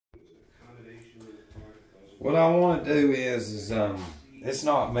What I want to do is it's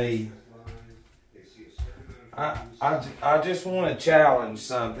not me. I just want to challenge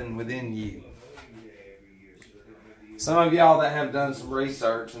something within you. Some of y'all that have done some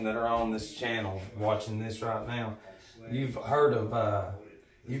research and that are on this channel watching this right now, you've heard of,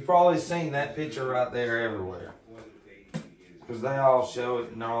 you've probably seen that picture right there everywhere. Because they all show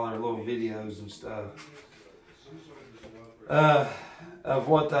it in all their little videos and stuff. Of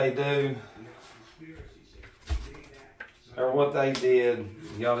what they do. Or what they did.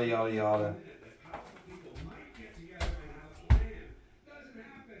 Yada, yada, yada.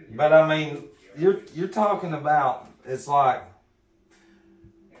 But I mean, you're talking about, it's like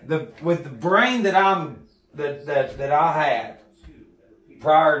with the brain that I had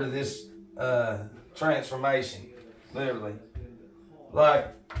prior to this transformation, literally. Like,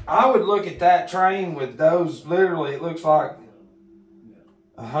 I would look at that train with those, literally, it looks like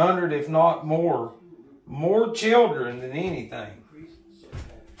 100, if not more children than anything.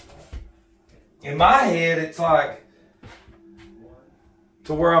 In my head, it's like,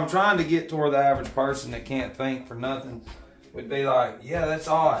 to where I'm trying to get to where the average person that can't think for nothing would be like, yeah, that's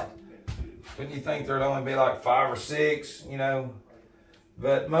odd. Wouldn't you think there'd only be like 5 or 6, you know?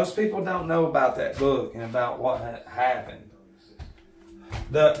 But most people don't know about that book and about what happened.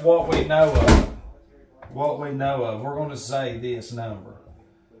 What we know of, we're going to say this number.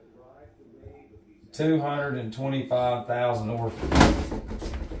 225,000 orphans.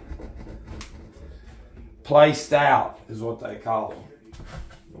 Placed out is what they call them.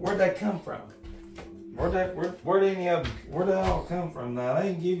 Where'd they come from? Where'd they all come from? Now,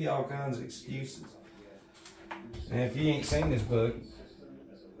 they can give you all kinds of excuses. And if you ain't seen this book,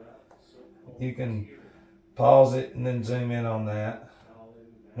 you can pause it and then zoom in on that.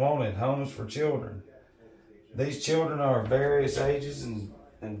 Wanted homes for children. These children are of various ages and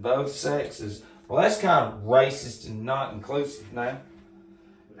both sexes. Well, that's kind of racist and not inclusive now.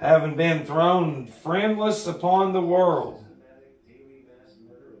 Having been thrown friendless upon the world.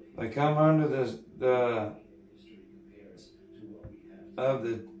 They come under the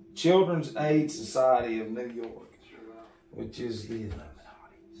Children's Aid Society of New York, which is the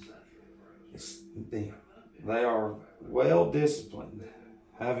them. They are well disciplined,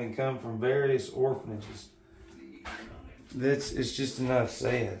 having come from various orphanages. It's just enough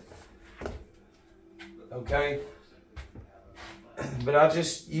said. Okay? But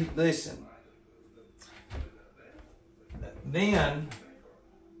you listen. Then,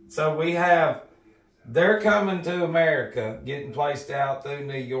 so we have, they're coming to America, getting placed out through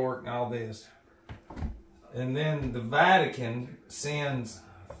New York and all this. And then the Vatican sends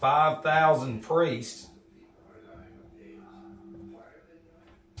 5,000 priests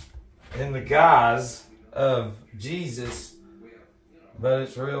in the guise of Jesus, but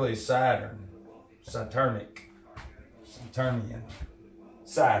it's really Saturn. Saturnian.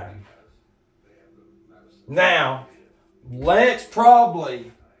 Saturn. Now, let's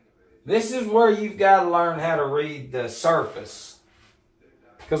probably, this is where you've got to learn how to read the surface.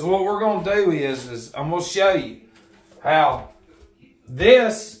 Because what we're going to do is I'm going to show you how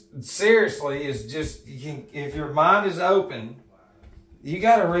this, seriously, is just, if your mind is open, you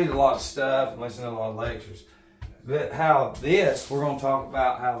got to read a lot of stuff and listen to a lot of lectures. But how this, we're going to talk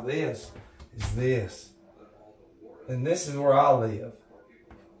about how this is this. And this is where I live.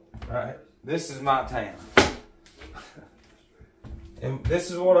 Right? This is my town. And this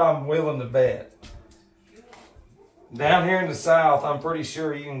is what I'm willing to bet. Down here in the South, I'm pretty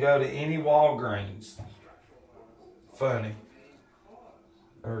sure you can go to any Walgreens. Funny.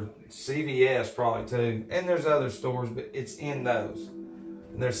 Or CVS probably too. And there's other stores, but it's in those.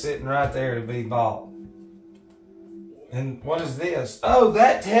 And they're sitting right there to be bought. And what is this? Oh,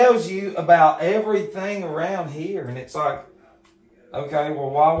 that tells you about everything around here. And it's like, okay,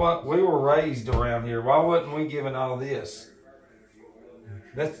 well, we were raised around here. Why wasn't we given all this?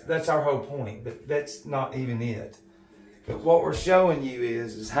 That's our whole point, but that's not even it. But what we're showing you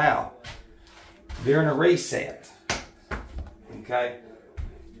is how during a reset, okay,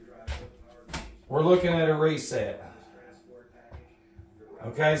 we're looking at a reset.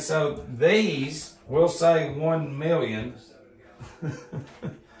 Okay, so these, we'll say 1 million.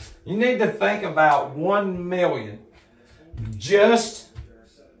 You need to think about 1 million just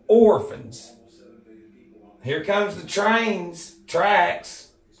orphans. Here comes the tracks,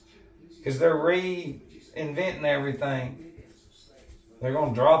 because they're reinventing everything. They're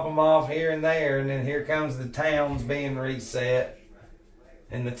going to drop them off here and there, and then here comes the towns being reset.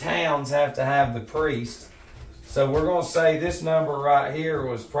 And the towns have to have the priest. So we're going to say this number right here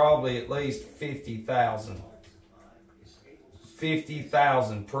was probably at least 50,000.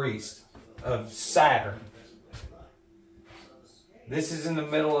 50,000 priests of Saturn. This is in the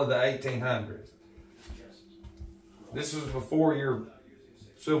middle of the 1800s. This was before your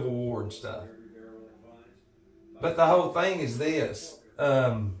Civil War and stuff. But the whole thing is this.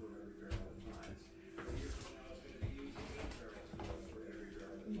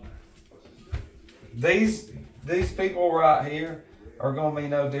 These people right here are going to be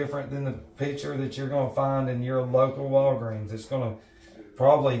no different than the picture that you're going to find in your local Walgreens. It's going to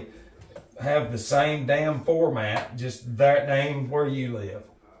probably have the same damn format, just that name where you live.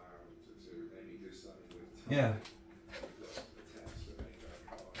 Yeah.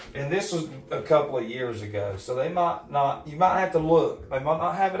 And this was a couple of years ago, so they might not, you might have to look. They might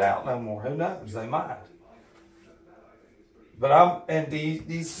not have it out no more. Who knows? They might. But do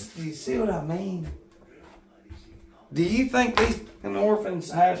you see what I mean? Do you think these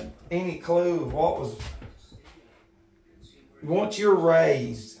orphans had any clue of what was... Once you're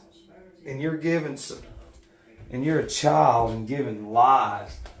raised and you're given... And you're a child and given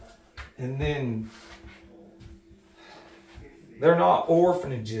lies. And then... They're not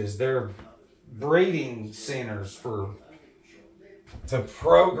orphanages. They're breeding centers to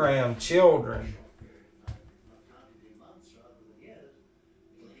program children.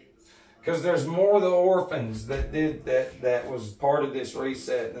 Because there's more of the orphans that was part of this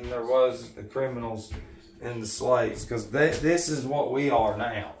reset than there was the criminals and the slaves. Because this is what we are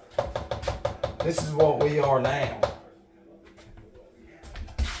now. This is what we are now.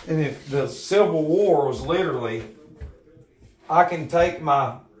 And if the Civil War was literally, I can take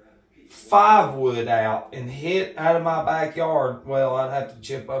my 5-wood out and hit out of my backyard. Well, I'd have to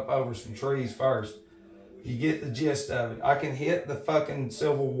chip up over some trees first. You get the gist of it. I can hit the fucking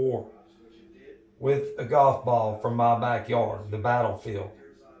Civil War with a golf ball from my backyard, the battlefield,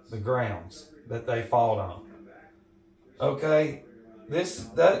 the grounds that they fought on. Okay, this.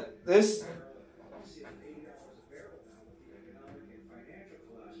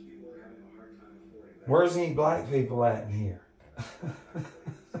 Where's any black people at in here?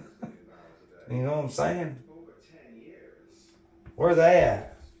 You know what I'm saying? Where are they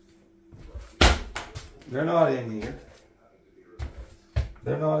at? They're not in here.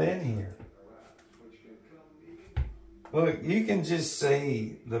 They're not in here. Look, you can just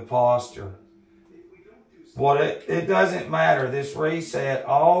see the posture. It doesn't matter. This reset,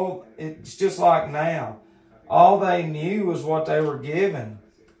 it's just like now. All they knew was what they were given.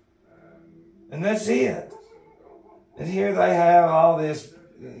 And that's it. And here they have all this.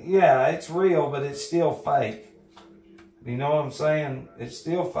 Yeah, it's real, but it's still fake. You know what I'm saying? It's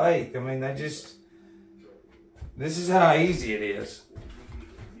still fake. I mean, this is how easy it is.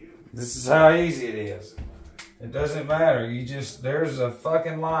 This is how easy it is. It doesn't matter. There's a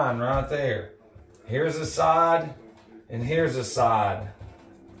fucking line right there. Here's a side, and here's a side.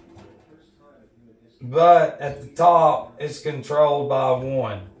 But at the top, it's controlled by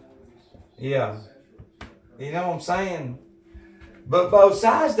one. Yeah. You know what I'm saying? But both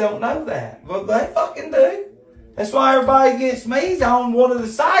sides don't know that. But they fucking do. That's why everybody against me is on one of the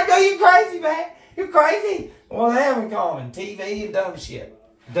sides. Go, you crazy, man. You're crazy. Well, they have in common. TV and dumb shit.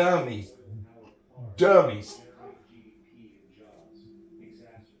 Dummies. Dummies.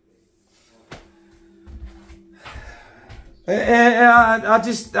 And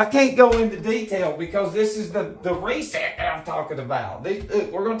I can't go into detail because this is the reset that I'm talking about.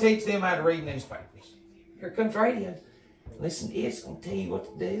 Look, we're going to teach them how to read newspapers. Here comes radio. Listen to it. It's going to tell you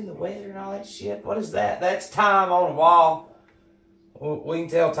what to do, the weather and all that shit. What is that? That's time on a wall. We can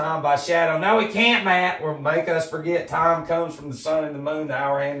tell time by shadow. No, we can't, Matt. We'll make us forget time comes from the sun and the moon, the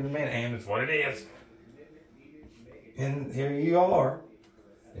hour hand and the minute hand. That's what it is. And here you are.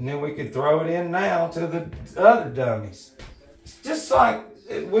 And then we could throw it in now to the other dummies. It's just like,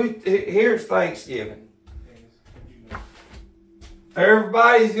 here's Thanksgiving.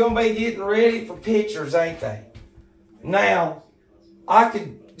 Everybody's going to be getting ready for pictures, ain't they? Now, I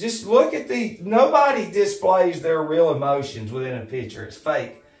could just look at nobody displays their real emotions within a picture. It's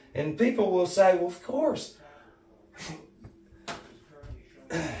fake. And people will say, well, of course.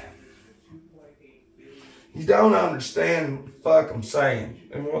 You don't understand what the fuck I'm saying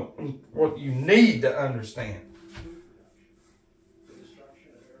and what you need to understand.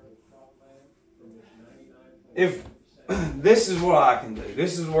 If this is what I can do.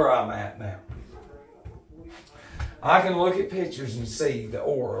 This is where I'm at now. I can look at pictures and see the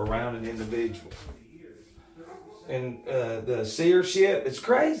aura around an individual. And the seer shit, it's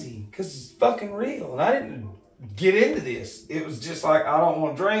crazy because it's fucking real. And I didn't get into this. It was just like, I don't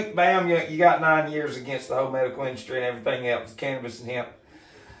want to drink. Bam, you got 9 years against the whole medical industry and everything else, cannabis and hemp.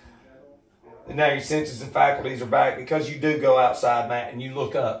 And now your senses and faculties are back because you do go outside, Matt, and you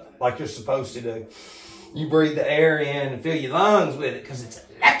look up like you're supposed to do. You breathe the air in and fill your lungs with it because it's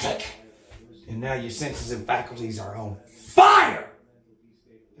electric. And now your senses and faculties are on fire.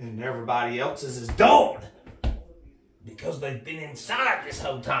 And everybody else's is dulled because they've been inside this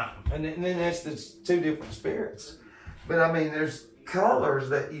whole time. And then that's the two different spirits. But I mean, there's colors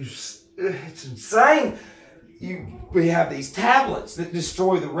that it's insane. We have these tablets that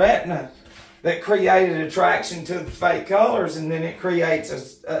destroy the retina that create an attraction to the fake colors, and then it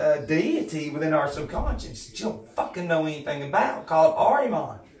creates a deity within our subconscious that you don't fucking know anything about, called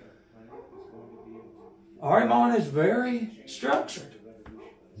Ahriman. Ahriman is very structured,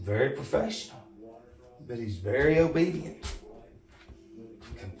 very professional, but he's very obedient.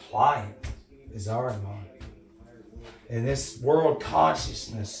 Compliant is Ahriman. And this world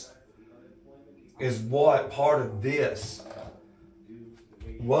consciousness is what part of this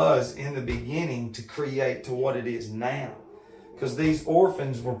was in the beginning to create to what it is now. Because these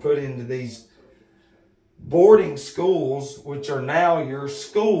orphans were put into these boarding schools, which are now your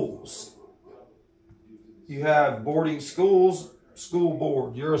schools. You have boarding schools, school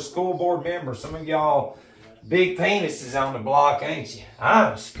board. You're a school board member. Some of y'all big penises on the block, ain't you?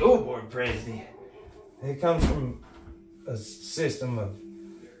 I'm a school board president. It comes from a system of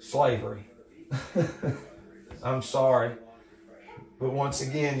slavery. I'm sorry. But once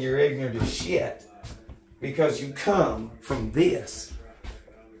again, you're ignorant as shit because you come from this.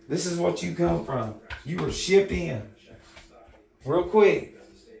 This is what you come from. You were shipped in real quick,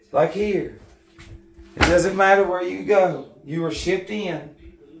 like here. It doesn't matter where you go. You were shipped in.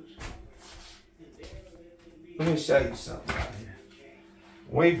 Let me show you something right here.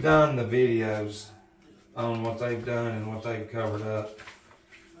 We've done the videos on what they've done and what they've covered up.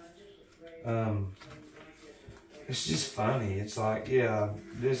 It's just funny. It's like, yeah,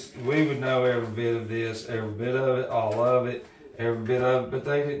 we would know every bit of this, every bit of it, all of it, every bit of it, but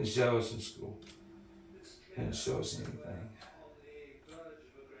they didn't show us in school. They didn't show us anything.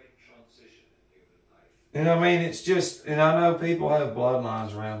 And I mean, it's just, and I know people have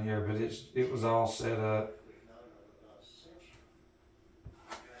bloodlines around here, but it was all set up.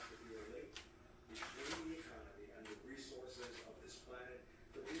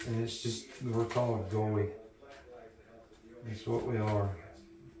 And it's just, we're called goy. That's what we are.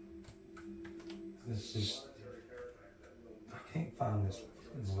 It's just, I can't find this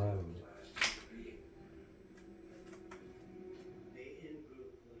road.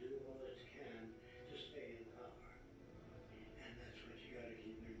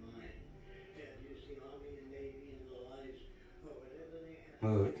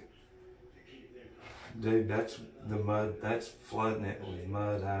 Look, dude, that's the mud, that's flooding it with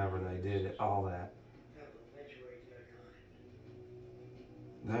mud, however they did it, all that.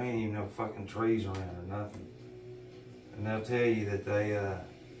 There ain't even no fucking trees around or nothing. And they'll tell you that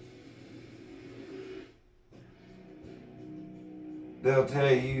they'll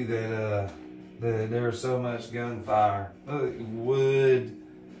tell you that there's so much gunfire. Look, wood.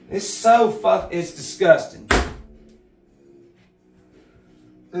 It's so it's disgusting.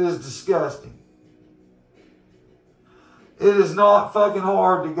 It is disgusting. It is not fucking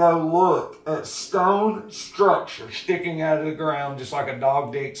hard to go look at stone structure sticking out of the ground just like a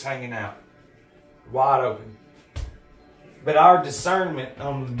dog dick's hanging out. Wide open. But our discernment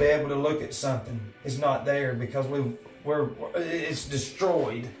on to be able to look at something is not there because it's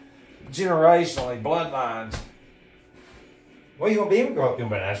destroyed generationally, bloodlines. Well, you want to be able to grow up? You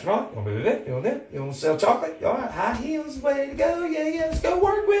want to be an astronaut? You want to be this? You want that? You want to sell chocolate? All right, high heels, way to go. Yeah, let's go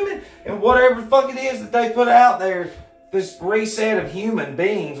work women. And whatever the fuck it is that they put out there, this reset of human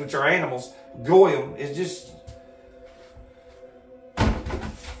beings, which are animals, Goyim, is just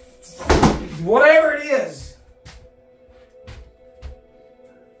whatever it is.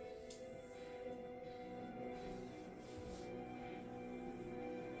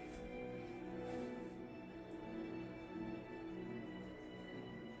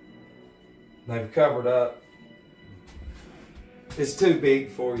 They've covered up. It's too big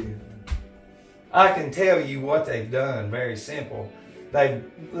for you. I can tell you what they've done. Very simple.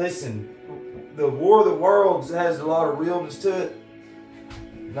 Listen, the War of the Worlds has a lot of realness to it.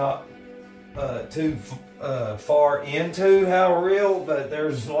 Not too far into how real, but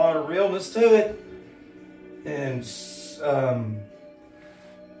there's a lot of realness to it. And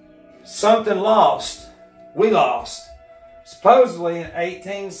something lost. We lost. Supposedly in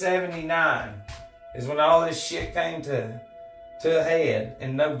 1879 is when all this shit came to a head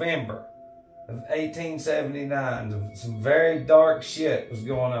in November of 1879. Some very dark shit was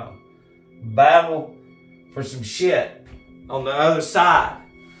going on. Battle for some shit on the other side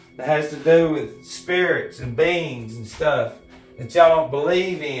that has to do with spirits and beings and stuff that y'all don't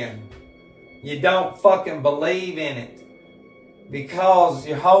believe in. You don't fucking believe in it because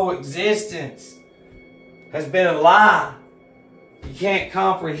your whole existence has been a lie. You can't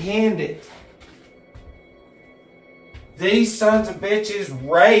comprehend it. These sons of bitches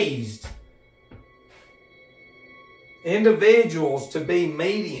raised individuals to be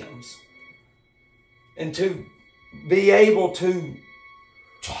mediums and to be able to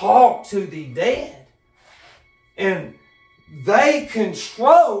talk to the dead. And they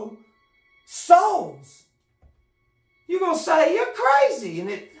control souls. You're going to say, you're crazy.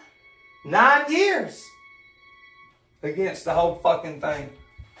 And 9 years against the whole fucking thing.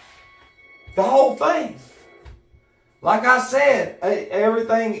 The whole thing. Like I said,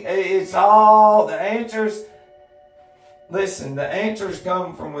 everything, it's all the answers. Listen, the answers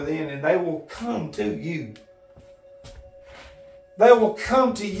come from within and they will come to you. They will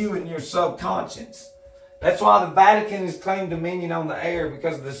come to you in your subconscious. That's why the Vatican has claimed dominion on the air,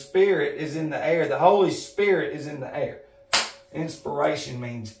 because the Spirit is in the air. The Holy Spirit is in the air. Inspiration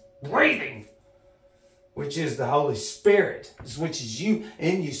means breathing, which is the Holy Spirit, which is you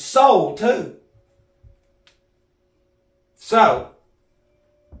in your soul too. So,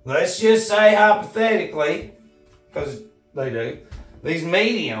 let's just say hypothetically, because they do, these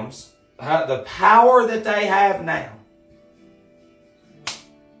mediums, the power that they have now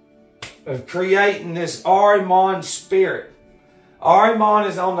of creating this Ahriman spirit. Ahriman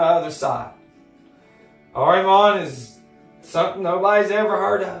is on the other side. Ahriman is something nobody's ever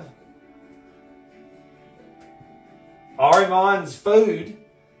heard of. Ahriman's food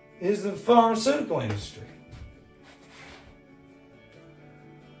is the pharmaceutical industry.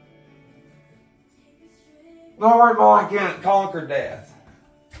 Ahriman can't conquer death.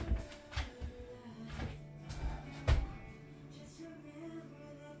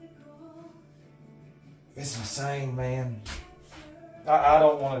 It's insane, man. I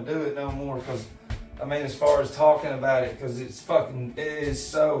don't want to do it no more because, I mean, as far as talking about it, because it's fucking, it is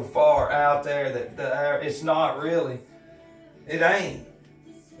so far out there that it's not really. It ain't.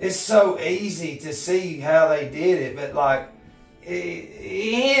 It's so easy to see how they did it, but like,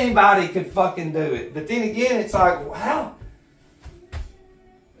 anybody could fucking do it. But then again, it's like, wow.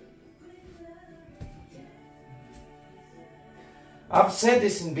 I've said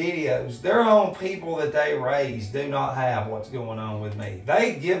this in videos. Their own people that they raise do not have what's going on with me.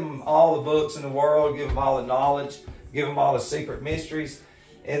 They give them all the books in the world, give them all the knowledge, give them all the secret mysteries,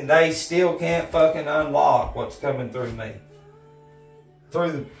 and they still can't fucking unlock what's coming through me.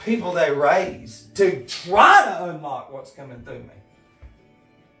 Through the people they raise to try to unlock what's coming through me.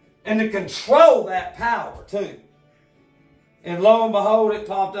 And to control that power too. And lo and behold, it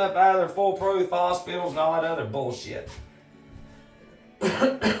popped up out of their foolproof hospitals and all that other bullshit.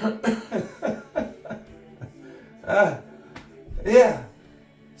 Yeah.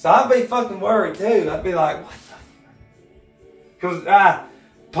 So I'd be fucking worried too. I'd be like, what the? Because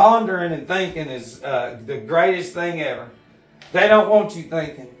pondering and thinking is the greatest thing ever. They don't want you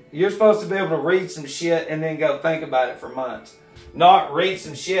thinking. You're supposed to be able to read some shit and then go think about it for months. Not read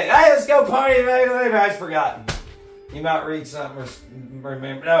some shit. Hey, let's go party later. I just forgotten. You might read something or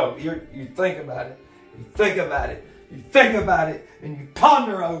remember. No, you think about it. You think about it. You think about it and you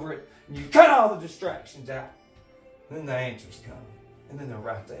ponder over it and you cut all the distractions out. And then the answers come. And then they're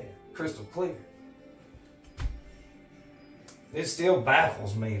right there. Crystal clear. It still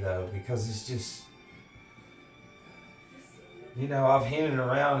baffles me though, because it's just, you know, I've hinted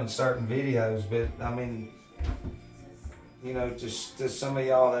around in certain videos, but I mean, you know, just to some of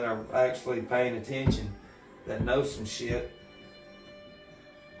y'all that are actually paying attention, that know some shit,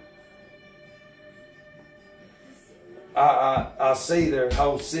 I see their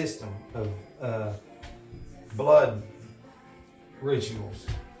whole system of blood rituals,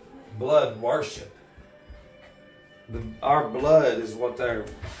 blood worship. Our blood is what they're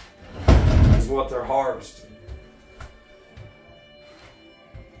harvesting.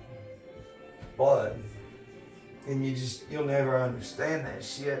 Blood, and you'll never understand that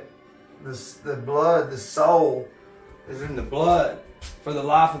shit. The blood, the soul, is in the blood. For the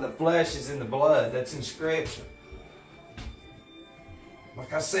life of the flesh is in the blood. That's in Scripture.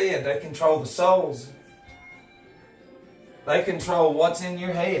 Like I said, they control the souls. They control what's in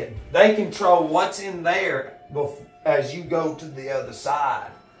your head. They control what's in there as you go to the other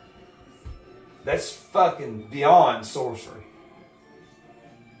side. That's fucking beyond sorcery.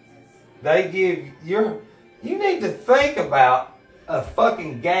 They give you need to think about a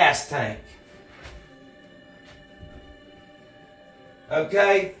fucking gas tank.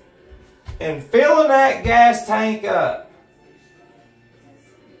 Okay? And filling that gas tank up.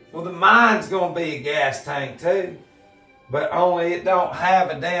 Well, the mind's going to be a gas tank too. But only it don't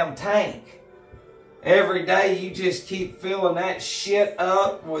have a damn tank. Every day you just keep filling that shit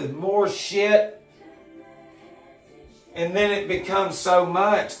up with more shit. And then it becomes so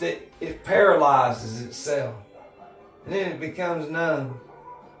much that it paralyzes itself. And then it becomes numb.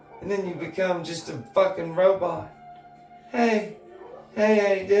 And then you become just a fucking robot. Hey, how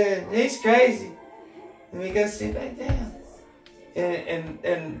you doing? He's crazy. And we go sit back down.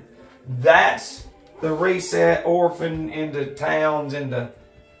 And that's the reset orphan into towns, into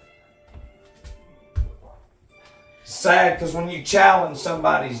sad, because when you challenge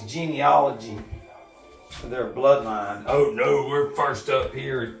somebody's genealogy, their bloodline, oh no, we're first up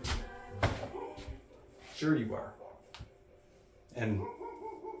here. Sure you were. And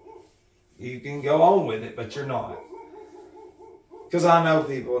you can go on with it, but you're not. Because I know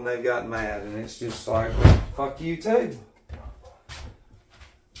people and they've gotten mad, and it's just like, well, fuck you too.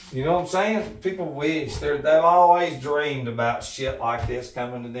 You know what I'm saying? People wish, they've always dreamed about shit like this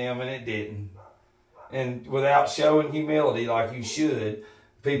coming to them, and it didn't. And without showing humility like you should,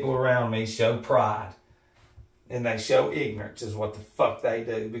 people around me show pride. And they show ignorance is what the fuck they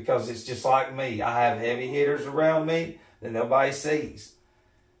do. Because it's just like me. I have heavy hitters around me that nobody sees.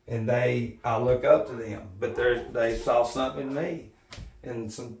 And I look up to them. But they saw something in me. And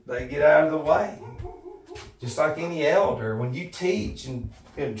they get out of the way. Just like any elder. When you teach and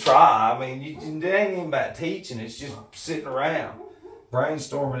try, I mean, it ain't even about teaching. It's just sitting around,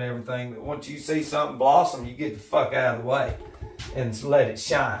 brainstorming everything. But once you see something blossom, you get the fuck out of the way and let it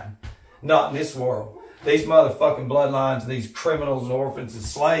shine. Not in this world. These motherfucking bloodlines, these criminals and orphans and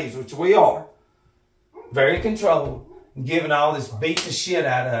slaves, which we are, very controlled, and given all this beat the shit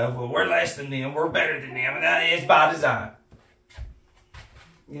out of, well, we're less than them, we're better than them, and it's by design.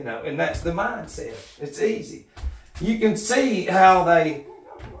 You know, and that's the mindset. It's easy. You can see how they,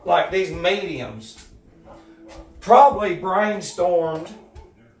 like these mediums, probably brainstormed.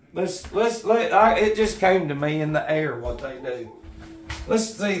 It just came to me in the air what they do.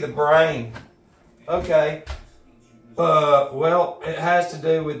 Let's see the brain. Okay. Well, it has to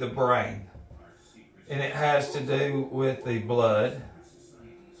do with the brain. And it has to do with the blood.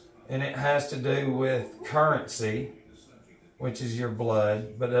 And it has to do with currency, which is your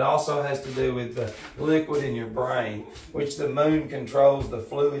blood. But it also has to do with the liquid in your brain, which the moon controls the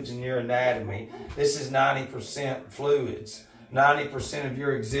fluids in your anatomy. This is 90% fluids. 90% of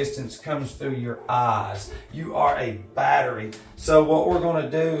your existence comes through your eyes. You are a battery. So what we're going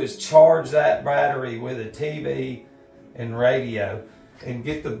to do is charge that battery with a TV and radio and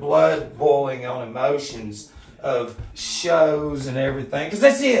get the blood boiling on emotions of shows and everything. Because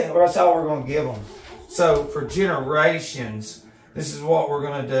that's it. That's all we're going to give them. So for generations, this is what we're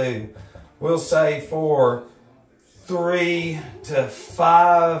going to do. We'll say for 3 to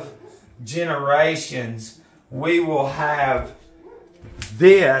 5 generations, we will have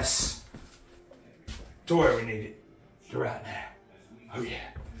this to where we need it to right now. Oh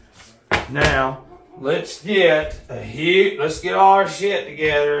yeah. Now let's get all our shit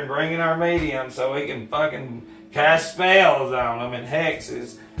together and bring in our medium so we can fucking cast spells on them and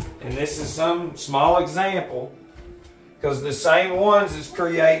hexes. And this is some small example because the same ones that's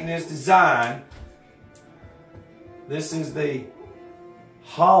creating this design. This is the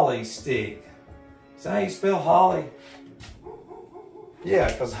holly stick. Is that how you spell holly?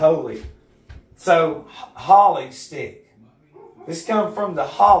 Yeah, because holy. So, holly stick. This comes from the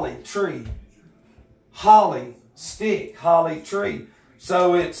holly tree. Holly stick, holly tree.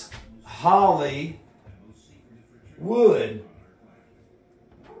 So, it's holly wood.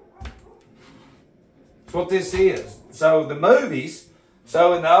 That's what this is. So, the movies.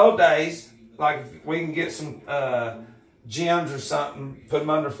 So, in the old days, like if we can get some gems or something, put them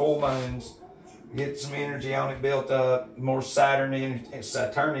under full moons. Get some energy on it built up, more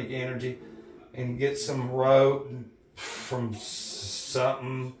Saturnic energy, and get some rope from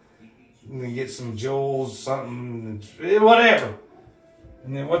something, and get some jewels, something, whatever.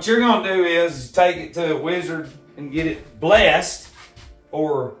 And then what you're going to do is take it to a wizard and get it blessed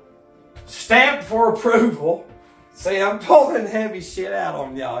or stamped for approval. See, I'm pulling heavy shit out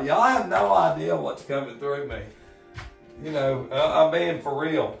on y'all. Y'all have no idea what's coming through me. You know, I'm being for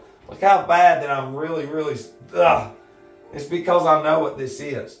real. Look how bad that I'm really, it's because I know what this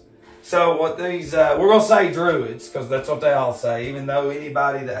is. So what these, we're going to say druids, because that's what they all say, even though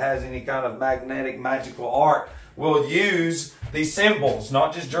anybody that has any kind of magnetic, magical art will use these symbols,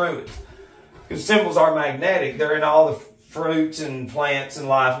 not just druids. Because symbols are magnetic. They're in all the fruits and plants and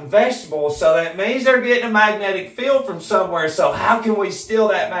life and vegetables. So that means they're getting a magnetic field from somewhere. So how can we steal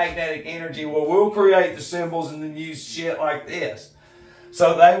that magnetic energy? Well, we'll create the symbols and then use shit like this.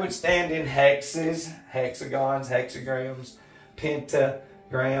 So they would stand in hexes, hexagons, hexagrams,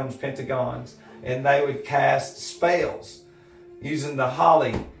 pentagrams, pentagons. and they would cast spells using the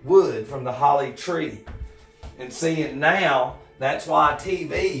holly wood from the holly tree. And seeing now, that's why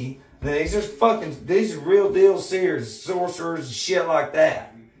TV, these are real deal serious sorcerers and shit like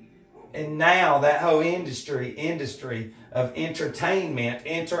that. And now that whole industry of entertainment,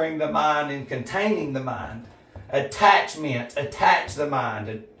 entering the mind and containing the mind, attachment, attach the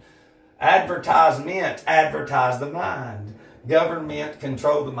mind, advertisement, advertise the mind, government,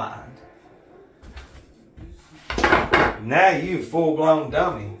 control the mind. Now you a full-blown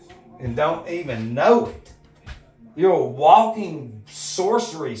dummy and don't even know it. You're a walking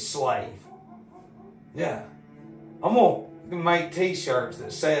sorcery slave. Yeah. I'm going to make t-shirts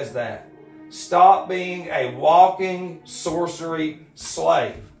that says that. Stop being a walking sorcery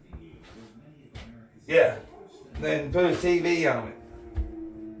slave. Yeah. Then put a TV on it.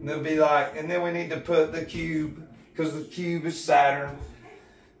 And they'll be like, and then we need to put the cube, because the cube is Saturn.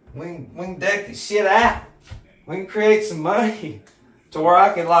 We can deck this shit out. We can create some money to where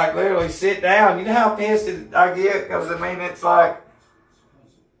I can like literally sit down. You know how pissed I get? Because I mean, it's like,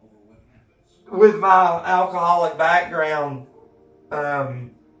 with my alcoholic background, I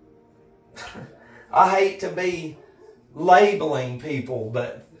hate to be labeling people,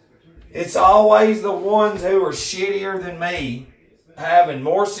 but it's always the ones who are shittier than me having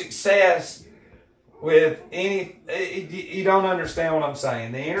more success with any. You don't understand what I'm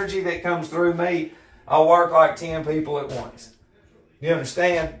saying. The energy that comes through me, I'll work like 10 people at once. You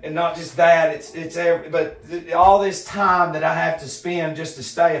understand? And not just that, but all this time that I have to spend just to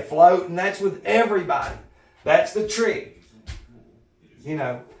stay afloat, and that's with everybody. That's the trick. You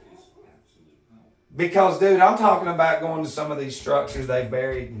know. Because, dude, I'm talking about going to some of these structures they've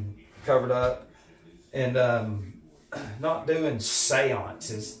buried and covered up, and not doing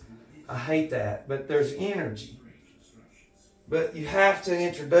seances. I hate that. But there's energy. But you have to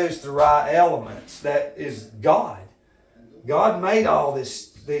introduce the right elements. That is God. God made all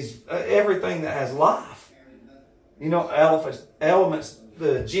everything that has life. You know, elements,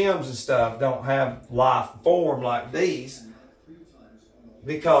 the gems and stuff don't have life form like these,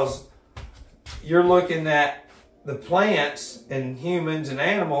 because you're looking at the plants and humans and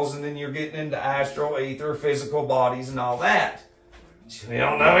animals, and then you're getting into astral, ether, physical bodies and all that. Which we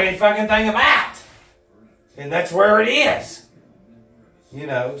don't know any fucking thing about. And that's where it is. You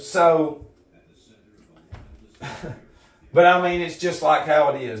know, so... But I mean, it's just like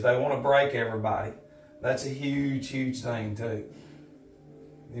how it is. They want to break everybody. That's a huge, huge thing too.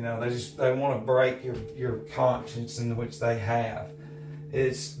 You know, they want to break your conscience, in which they have.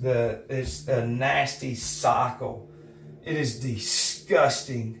 It's a nasty cycle. It is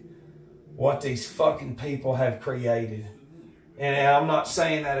disgusting what these fucking people have created. And I'm not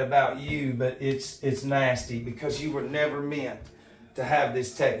saying that about you, but it's nasty, because you were never meant to have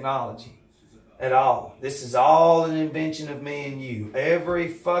this technology at all. This is all an invention of me and you. Every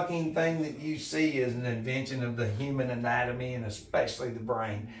fucking thing that you see is an invention of the human anatomy, and especially the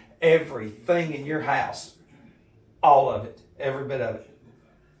brain. Everything in your house. All of it. Every bit of it.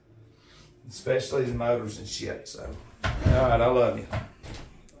 Especially the motors and shit. So, all right, I love you.